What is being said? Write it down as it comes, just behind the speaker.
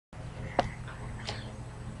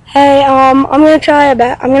Hey, I'm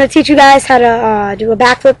gonna teach you guys how to do a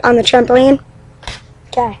backflip on the trampoline.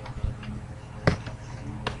 Okay.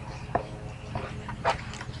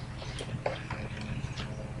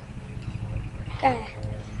 Okay.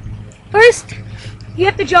 First, you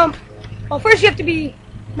have to jump. Well, first you have to be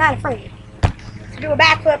not afraid to do a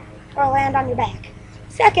backflip or land on your back.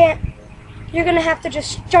 Second, you're gonna have to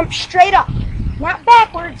just jump straight up, not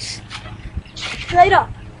backwards, straight up.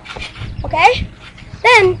 Okay?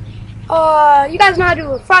 Then, you guys know how to do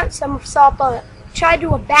a front somersault, but try to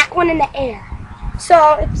do a back one in the air.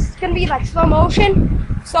 So it's gonna be like slow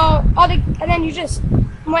motion. So and then you just,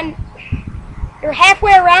 when you're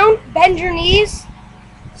halfway around, bend your knees.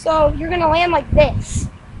 So you're gonna land like this.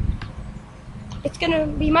 It's gonna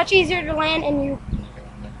be much easier to land, and you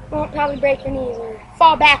won't probably break your knees or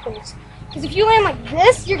fall backwards. Because if you land like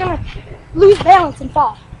this, you're gonna lose balance and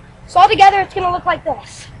fall. So all together, it's gonna look like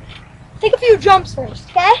this. Take a few jumps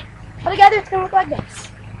first, okay? All together, it's gonna look like this.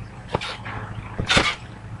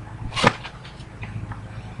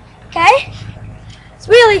 Okay? That's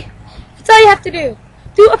all you have to do.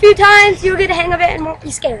 Do it a few times, you'll get a hang of it and won't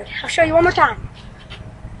be scared. I'll show you one more time.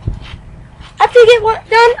 After you get one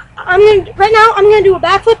done, right now I'm gonna do a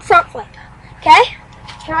backflip, front flip. Okay?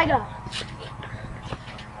 Here I go.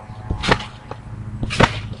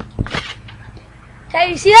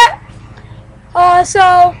 Okay, you see that?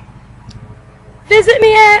 So visit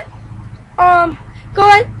me at go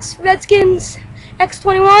at Redskins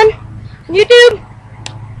X21 on YouTube.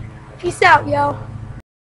 Peace out, yo.